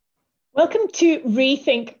Welcome to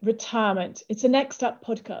Rethink Retirement. It's a Next Up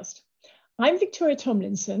podcast. I'm Victoria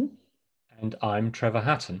Tomlinson. And I'm Trevor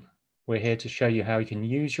Hatton. We're here to show you how you can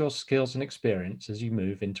use your skills and experience as you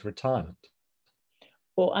move into retirement.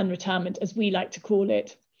 Or unretirement, as we like to call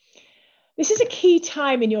it. This is a key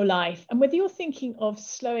time in your life, and whether you're thinking of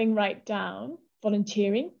slowing right down,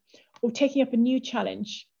 volunteering, or taking up a new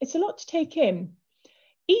challenge, it's a lot to take in.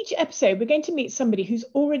 Each episode, we're going to meet somebody who's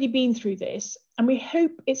already been through this, and we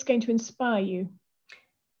hope it's going to inspire you.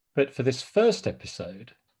 But for this first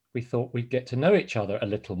episode, we thought we'd get to know each other a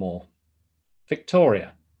little more.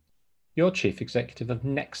 Victoria, you're Chief Executive of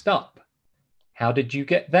Next Up. How did you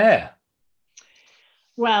get there?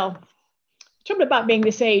 Well, the trouble about being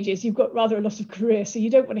this age is you've got rather a lot of career, so you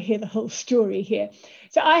don't want to hear the whole story here.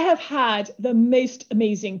 So I have had the most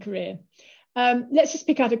amazing career. Let's just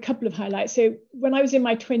pick out a couple of highlights. So when I was in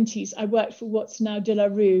my 20s, I worked for what's now De La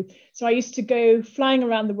Rue. So I used to go flying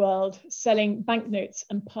around the world, selling banknotes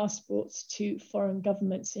and passports to foreign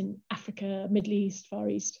governments in Africa, Middle East, Far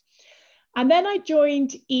East. And then I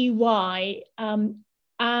joined EY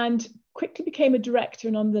and quickly became a director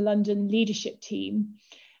and on the London leadership team.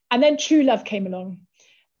 And then True Love came along,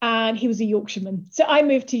 and he was a Yorkshireman. So I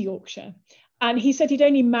moved to Yorkshire, and he said he'd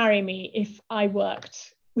only marry me if I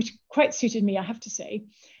worked, which quite suited me, I have to say.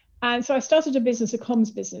 And so I started a business, a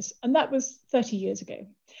comms business, and that was 30 years ago.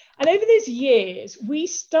 And over those years, we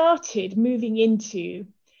started moving into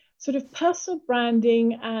sort of personal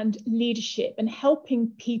branding and leadership and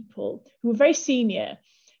helping people who were very senior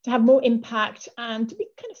to have more impact and to be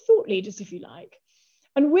kind of thought leaders, if you like.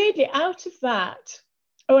 And weirdly, out of that,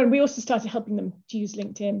 and we also started helping them to use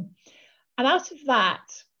LinkedIn. And out of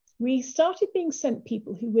that, we started being sent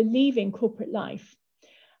people who were leaving corporate life.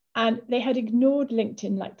 And they had ignored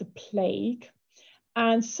LinkedIn like the plague.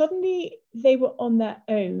 And suddenly they were on their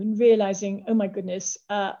own, realizing, oh my goodness,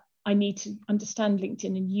 I need to understand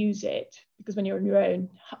LinkedIn and use it, because when you're on your own,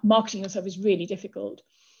 marketing yourself is really difficult.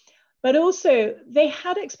 But also they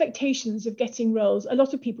had expectations of getting roles. A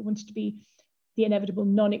lot of people wanted to be the inevitable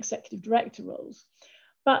non-executive director roles,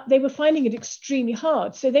 but they were finding it extremely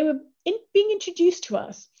hard. So they were being introduced to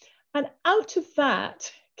us. And out of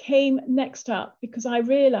that came Next Up, because I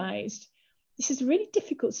realized this is a really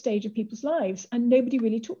difficult stage of people's lives and nobody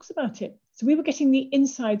really talks about it. So we were getting the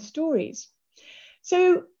inside stories.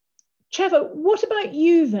 So Trevor, what about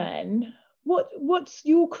you then? What's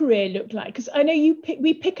your career look like? Because I know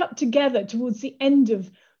we pick up together towards the end of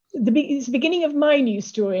it's the beginning of my new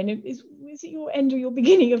story, and is it your end or your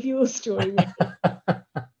beginning of your story?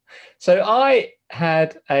 So I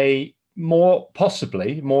had a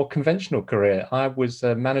possibly more conventional career. I was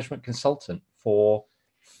a management consultant for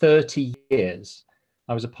 30 years.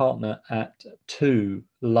 I was a partner at two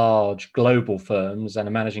large global firms and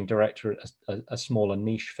a managing director at a smaller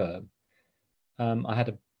niche firm. I had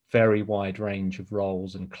a very wide range of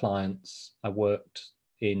roles and clients. I worked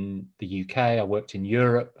in the UK, I worked in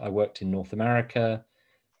Europe, I worked in North America,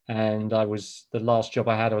 and the last job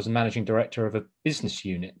I had, I was a managing director of a business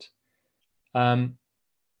unit.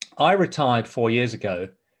 I retired 4 years ago,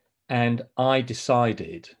 and I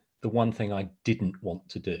decided the one thing I didn't want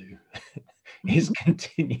to do is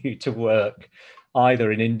continue to work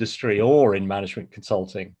either in industry or in management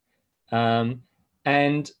consulting.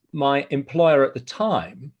 And my employer at the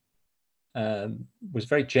time was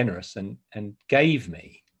very generous and gave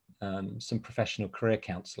me some professional career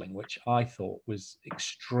counselling, which I thought was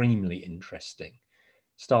extremely interesting,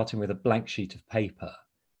 starting with a blank sheet of paper,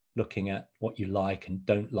 looking at what you like and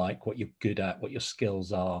don't like, what you're good at, what your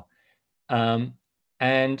skills are.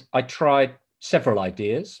 And I tried several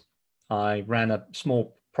ideas. I ran a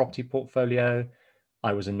small property portfolio.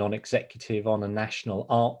 I was a non-executive on a national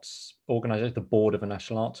arts organization, the board of a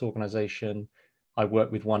national arts organization. I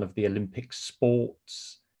worked with one of the Olympic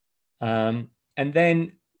sports. And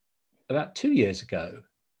then about 2 years ago,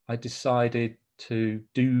 I decided to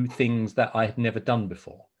do things that I had never done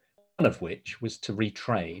before. One of which was to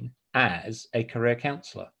retrain as a career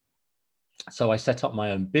counsellor. So I set up my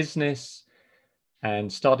own business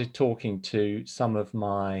and started talking to some of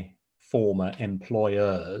my former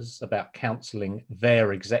employers about counselling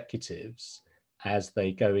their executives as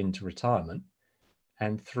they go into retirement.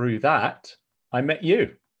 And through that, I met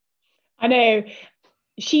you. I know.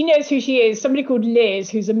 She knows who she is. Somebody called Liz,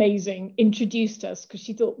 who's amazing, introduced us because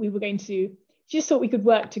she thought she just thought we could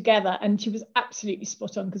work together, and she was absolutely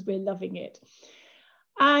spot on because we're loving it.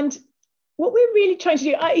 And what we're really trying to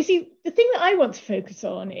do, you see, the thing that I want to focus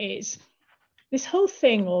on is this whole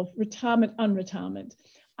thing of retirement, unretirement.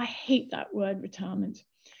 I hate that word retirement,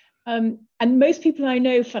 And most people I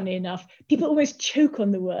know, funny enough, people almost choke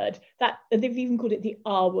on the word, that they've even called it the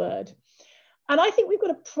R word. And I think we've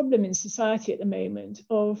got a problem in society at the moment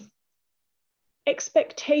of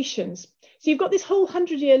expectations. So you've got this whole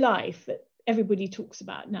 100-year life that everybody talks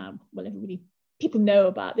about now. Well, people know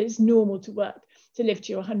about that it's normal to live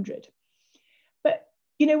to your 100. But,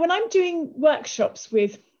 when I'm doing workshops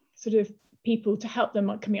with sort of people to help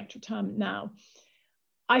them coming up to retirement now,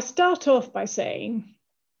 I start off by saying,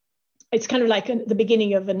 it's kind of like the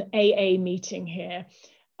beginning of an AA meeting here.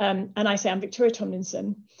 And I say, I'm Victoria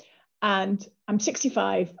Tomlinson, and I'm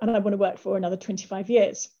 65, and I want to work for another 25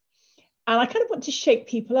 years. And I kind of want to shake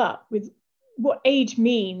people up with what age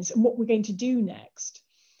means and what we're going to do next.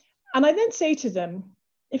 And I then say to them,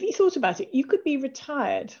 if you thought about it, you could be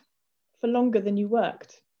retired for longer than you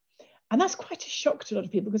worked. And that's quite a shock to a lot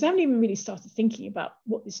of people, because I haven't even really started thinking about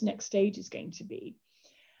what this next stage is going to be.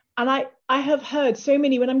 And I have heard so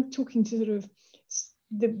many, when I'm talking to sort of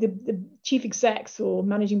the chief execs or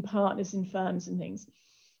managing partners in firms and things,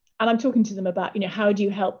 and I'm talking to them about, how do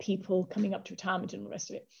you help people coming up to retirement and all the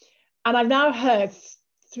rest of it. And I've now heard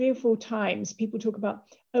 3 or 4 times people talk about,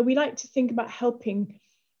 we like to think about helping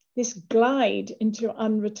this glide into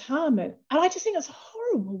unretirement. And I just think that's a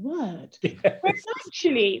horrible word. Yes. Whereas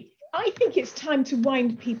actually, I think it's time to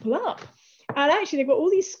wind people up. And actually, they've got all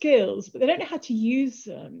these skills, but they don't know how to use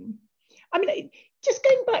them. I mean, just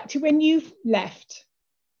going back to when you left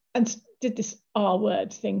and did this R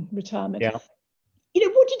word thing, retirement. Yeah.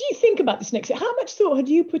 What did you think about this next stage? How much thought had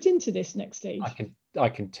you put into this next stage? I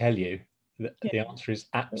can tell you that the answer is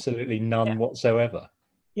absolutely none whatsoever.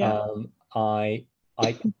 Yeah. I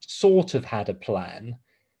sort of had a plan,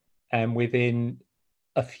 and within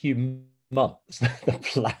a few months, the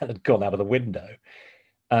plan had gone out of the window.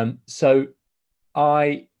 So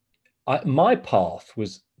my path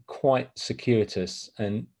was quite circuitous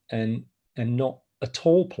and not at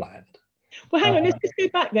all planned. Well, hang on, let's just go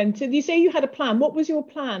back then. So you say you had a plan. What was your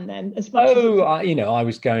plan then? I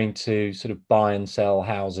was going to sort of buy and sell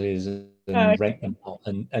houses and rent them out,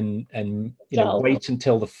 and wait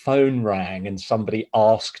until the phone rang and somebody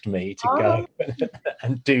asked me to go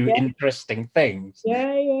and do interesting things.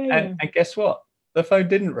 And guess what? The phone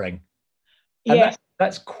didn't ring. And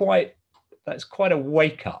that's quite a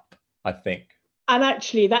wake up, I think. And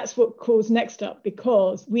actually, that's what caused Next Up,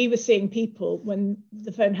 because we were seeing people when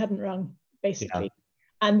the phone hadn't rung, basically.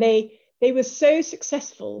 And they were so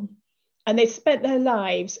successful, and they spent their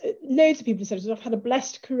lives, loads of people said, I've had a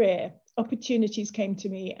blessed career, opportunities came to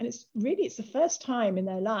me, and it's the first time in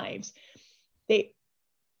their lives they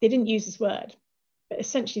didn't use this word, but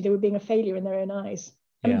essentially they were being a failure in their own eyes.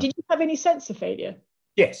 I mean, did you have any sense of failure?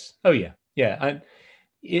 Yes. Oh yeah. And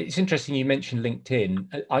it's interesting you mentioned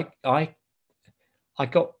LinkedIn. I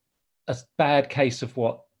got a bad case of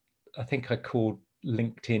what I think I called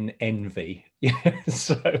LinkedIn envy.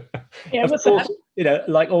 So of course,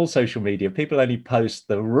 like all social media, people only post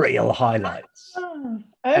the real highlights.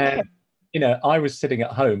 Okay. And, I was sitting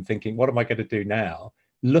at home thinking, what am I going to do now?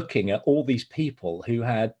 Looking at all these people who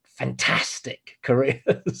had fantastic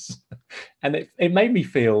careers. And it made me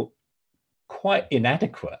feel quite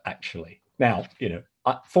inadequate, actually. Now,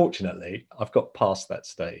 fortunately, I've got past that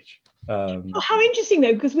stage. How interesting,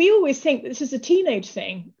 though, because we always think this is a teenage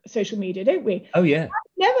thing, social media, don't we? Oh, yeah.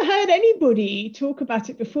 I've never heard anybody talk about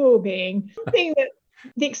it before being something that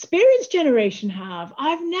the experienced generation have.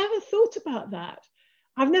 I've never thought about that.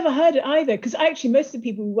 I've never heard it either, because actually most of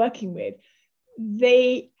the people we're working with,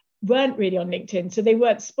 they weren't really on LinkedIn, so they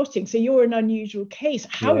weren't spotting. So you're an unusual case.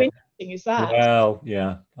 How interesting is that? Well,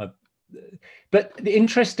 yeah. But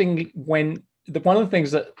interesting, one of the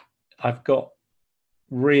things that I've got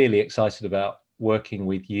really excited about working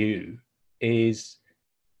with you is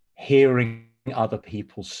hearing other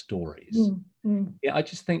people's stories. Yeah, I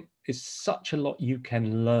just think there's such a lot you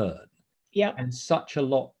can learn, and such a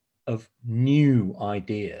lot of new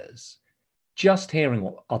ideas just hearing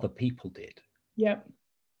what other people did.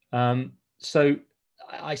 So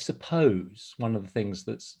I suppose one of the things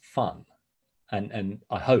that's fun, and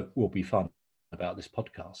I hope will be fun about this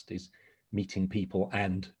podcast, is meeting people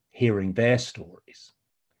and hearing their stories.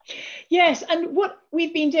 Yes, and what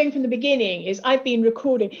we've been doing from the beginning is I've been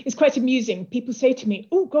recording. It's quite amusing. People say to me,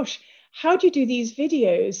 oh gosh, how do you do these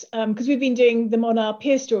videos? Because we've been doing them on our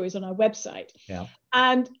peer stories on our website.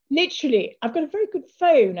 And literally, I've got a very good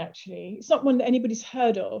phone, actually. It's not one that anybody's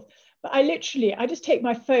heard of, but I just take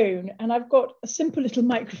my phone, and I've got a simple little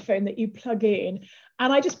microphone that you plug in,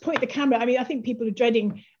 and I just point the camera. I mean, I think people are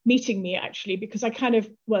dreading meeting me, actually, because I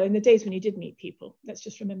in the days when you did meet people, let's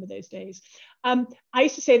just remember those days. I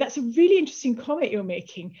used to say, that's a really interesting comment you're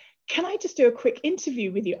making. can I just do a quick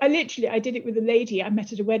interview with you? I did it with a lady I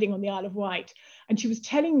met at a wedding on the Isle of Wight. And she was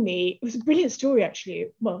telling me, it was a brilliant story, actually.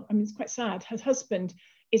 Well, I mean, it's quite sad. Her husband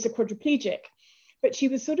is a quadriplegic. But she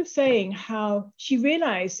was sort of saying how she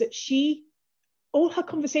realized that all her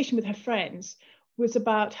conversation with her friends was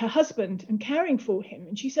about her husband and caring for him.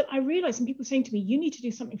 And she said, I realized, and people saying to me, you need to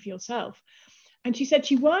do something for yourself. And she said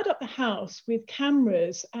she wired up the house with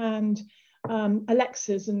cameras and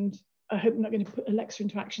Alexas, and I hope I'm not going to put Alexa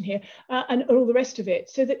into action here, and all the rest of it,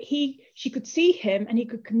 so that she could see him and he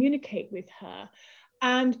could communicate with her.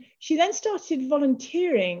 And she then started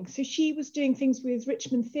volunteering. So she was doing things with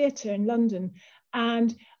Richmond Theatre in London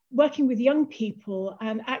and working with young people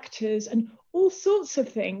and actors and all sorts of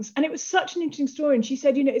things. And it was such an interesting story. And she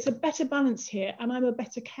said, it's a better balance here and I'm a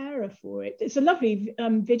better carer for it. It's a lovely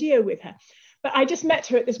video with her. But I just met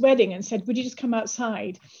her at this wedding and said, would you just come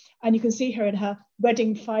outside? And you can see her in her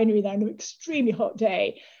wedding finery there on an extremely hot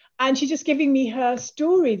day. And she's just giving me her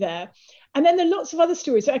story there. And then there are lots of other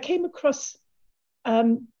stories. So I came across,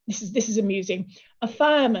 this is amusing, a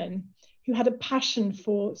fireman who had a passion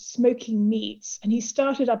for smoking meats. And he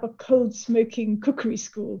started up a cold smoking cookery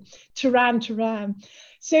school, Turan.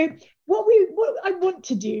 So what I want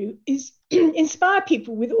to do is inspire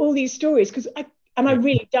people with all these stories, because I'm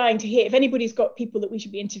really dying to hear. If anybody's got people that we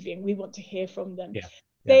should be interviewing, we want to hear from them. Yeah.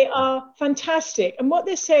 They are fantastic. And what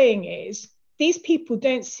they're saying is these people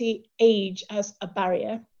don't see age as a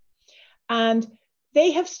barrier. And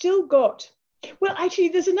they have still got, well, actually,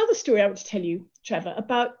 there's another story I want to tell you, Trevor,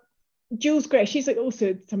 about Jules Gray. She's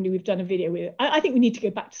also somebody we've done a video with. I think we need to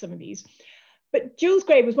go back to some of these. But Jules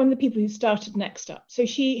Gray was one of the people who started Next Up. So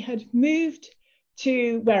she had moved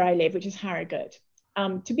to where I live, which is Harrogate,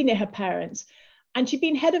 to be near her parents. And she'd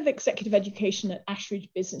been head of executive education at Ashridge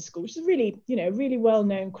Business School, which is a really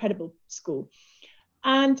well-known, credible school.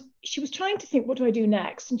 And she was trying to think, what do I do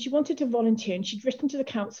next? And she wanted to volunteer. And she'd written to the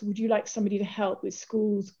council, would you like somebody to help with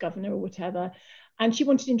schools, governor or whatever? And she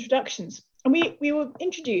wanted introductions. And we were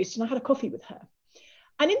introduced and I had a coffee with her.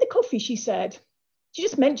 And in the coffee, she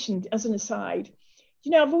just mentioned as an aside,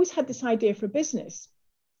 I've always had this idea for a business.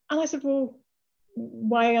 And I said, well,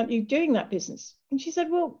 why aren't you doing that business? And she said,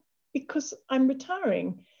 well, because I'm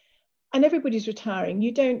retiring and everybody's retiring.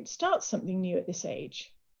 You don't start something new at this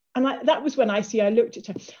age. And that was when I looked at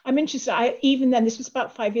her. I'm interested. Even then, this was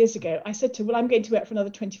about 5 years ago. I said to her, well, I'm going to work for another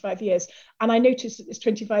 25 years. And I noticed that this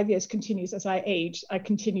 25 years continues as I age. I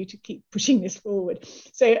continue to keep pushing this forward.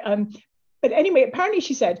 So, but anyway, apparently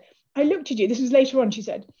she said, I looked at you. This was later on. She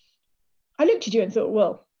said, I looked at you and thought,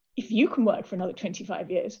 well, if you can work for another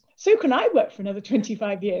 25 years, so can I work for another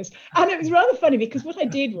 25 years. And it was rather funny because what I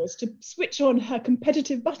did was to switch on her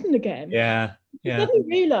competitive button again. Yeah. I suddenly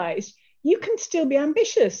realized you can still be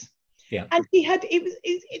ambitious. Yeah. And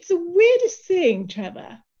it's the weirdest thing,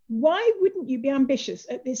 Trevor. Why wouldn't you be ambitious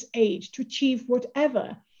at this age to achieve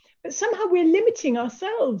whatever? But somehow we're limiting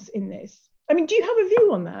ourselves in this. I mean, do you have a view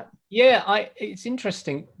on that? Yeah, it's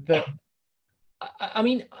interesting that, I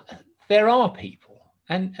mean, there are people,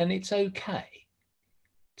 and it's okay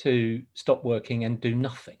to stop working and do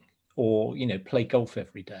nothing, or play golf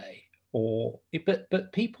every day,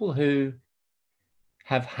 but people who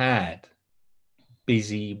have had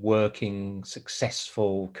busy working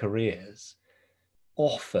successful careers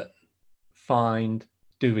often find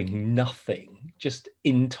doing nothing just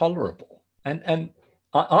intolerable, and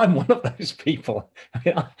I'm one of those people. I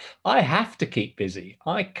mean, I have to keep busy.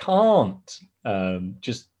 I can't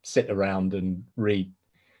just sit around and read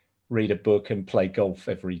a book and play golf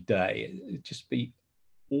every day. It'd just be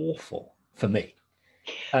awful for me.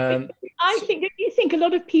 Do you think a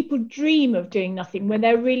lot of people dream of doing nothing when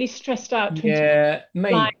they're really stressed out? Yeah,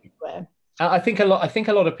 maybe. I think a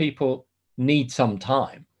lot of people need some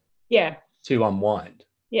time. Yeah. To unwind.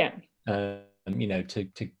 Yeah.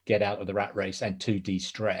 To get out of the rat race and to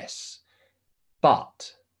de-stress.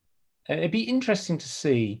 But it'd be interesting to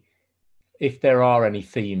see if there are any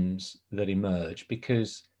themes that emerge,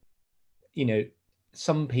 because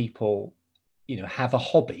some people have a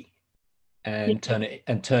hobby and turn it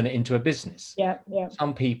into a business. Yeah.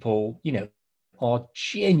 Some people are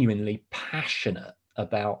genuinely passionate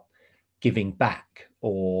about giving back,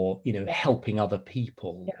 or helping other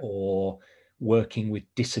people, or working with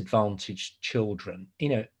disadvantaged children,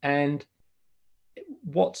 and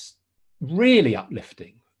what's really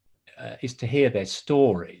uplifting is to hear their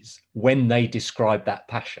stories when they describe that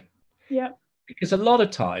passion. Yeah. Because a lot of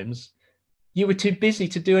times you were too busy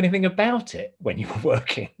to do anything about it when you were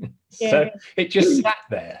working. So it just sat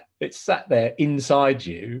there. It sat there inside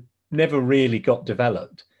you, never really got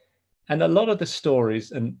developed. And a lot of the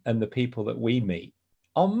stories and the people that we meet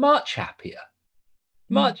are much happier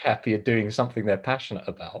much happier doing something they're passionate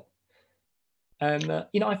about. And,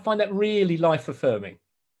 I find that really life affirming.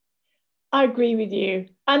 I agree with you.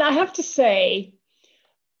 And I have to say,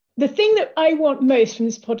 the thing that I want most from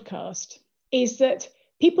this podcast is that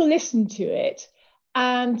people listen to it.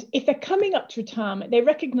 And if they're coming up to retirement, they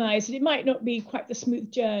recognize that it might not be quite the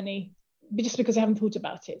smooth journey just because they haven't thought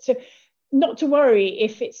about it. So not to worry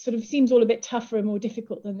if it sort of seems all a bit tougher and more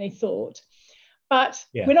difficult than they thought. But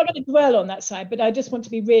we're not going to dwell on that side. But I just want to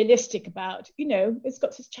be realistic about, it's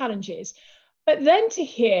got its challenges. But then to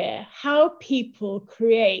hear how people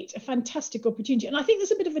create a fantastic opportunity. And I think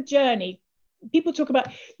there's a bit of a journey. People talk about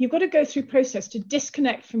you've got to go through a process to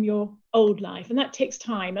disconnect from your old life. And that takes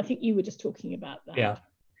time. I think you were just talking about that. Yeah.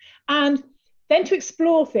 And then to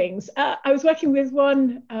explore things. I was working with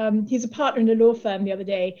one, he's a partner in a law firm the other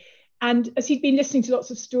day. And as he'd been listening to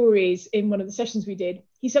lots of stories in one of the sessions we did,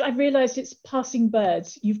 he said, I've realized it's passing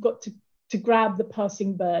birds. You've got to grab the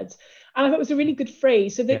passing birds. And I thought it was a really good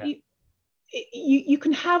phrase, so that you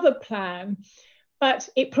can have a plan, but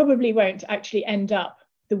it probably won't actually end up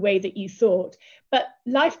the way that you thought. But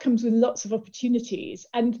life comes with lots of opportunities,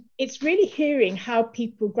 and it's really hearing how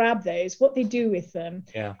people grab those, what they do with them,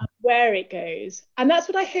 where it goes. And that's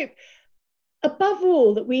what I hope, above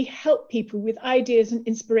all, that we help people with ideas and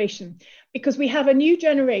inspiration, because we have a new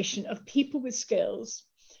generation of people with skills.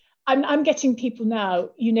 I'm getting people now,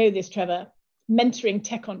 this, Trevor, mentoring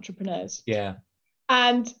tech entrepreneurs. Yeah.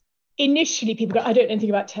 And initially people go, I don't know anything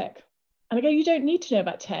about tech. And I go, you don't need to know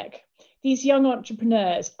about tech. These young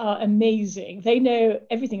entrepreneurs are amazing. They know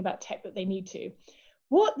everything about tech that they need to.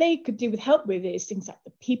 What they could do with help with is things like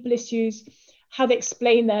the people issues, how they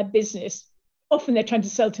explain their business. Often they're trying to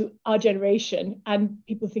sell to our generation and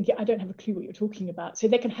people think, I don't have a clue what you're talking about. So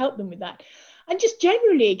they can help them with that. And just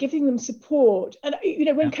generally giving them support. And,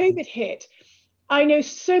 when COVID hit, I know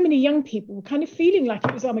so many young people were kind of feeling like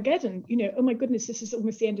it was Armageddon, oh my goodness, this is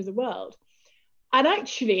almost the end of the world. And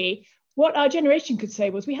actually, what our generation could say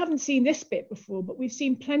was, we haven't seen this bit before, but we've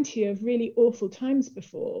seen plenty of really awful times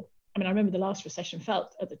before. I mean, I remember the last recession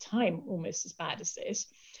felt at the time almost as bad as this.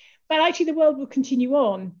 But actually, the world will continue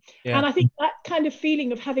on. Yeah. And I think that kind of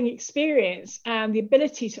feeling of having experience and the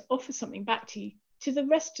ability to offer something back to the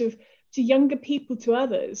rest of, to younger people, to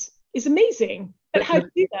others, is amazing. But how do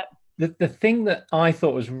you do that? The thing that I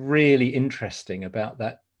thought was really interesting about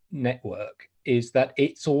that network is that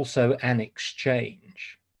it's also an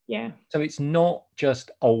exchange. Yeah. So it's not just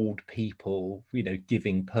old people,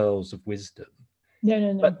 giving pearls of wisdom.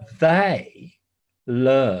 No. But they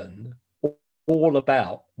learn all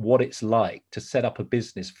about what it's like to set up a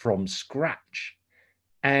business from scratch.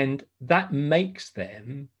 And that makes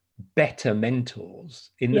them better mentors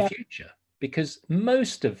in the future. Because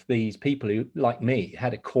most of these people who, like me,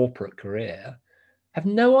 had a corporate career have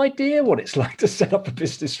no idea what it's like to set up a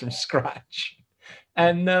business from scratch.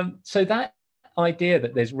 And so that idea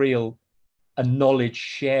that there's a knowledge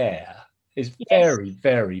share is very,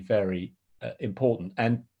 very, very important.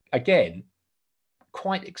 And again,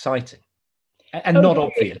 quite exciting and not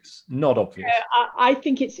obvious. I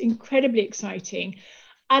think it's incredibly exciting.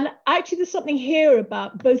 And actually, there's something here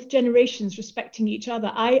about both generations respecting each other.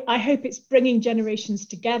 I hope it's bringing generations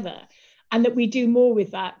together and that we do more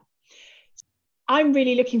with that. I'm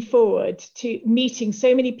really looking forward to meeting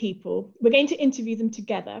so many people. We're going to interview them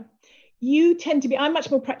together. You tend to be, I'm much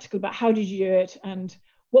more practical about how did you do it and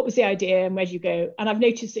what was the idea and where did you go? And I've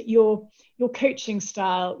noticed that your coaching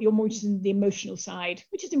style, you're more interested in the emotional side,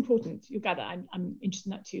 which is important. You'll gather, I'm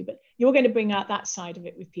interested in that too, but you're going to bring out that side of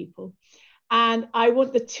it with people. And I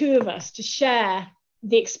want the two of us to share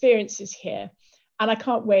the experiences here. And I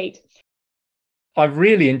can't wait. I've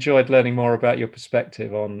really enjoyed learning more about your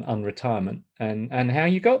perspective on retirement and how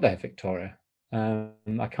you got there, Victoria.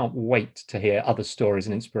 I can't wait to hear other stories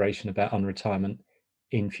and inspiration about unretirement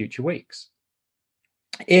in future weeks.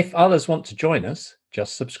 If others want to join us,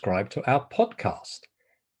 just subscribe to our podcast,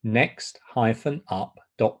 next-up.com.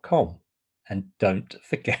 And don't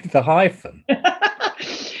forget the hyphen.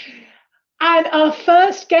 And our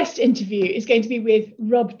first guest interview is going to be with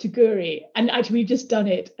Rob Taguri. And actually, we've just done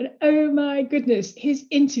it. And oh my goodness, his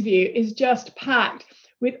interview is just packed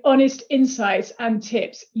with honest insights and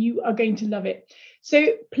tips. You are going to love it. So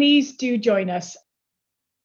please do join us.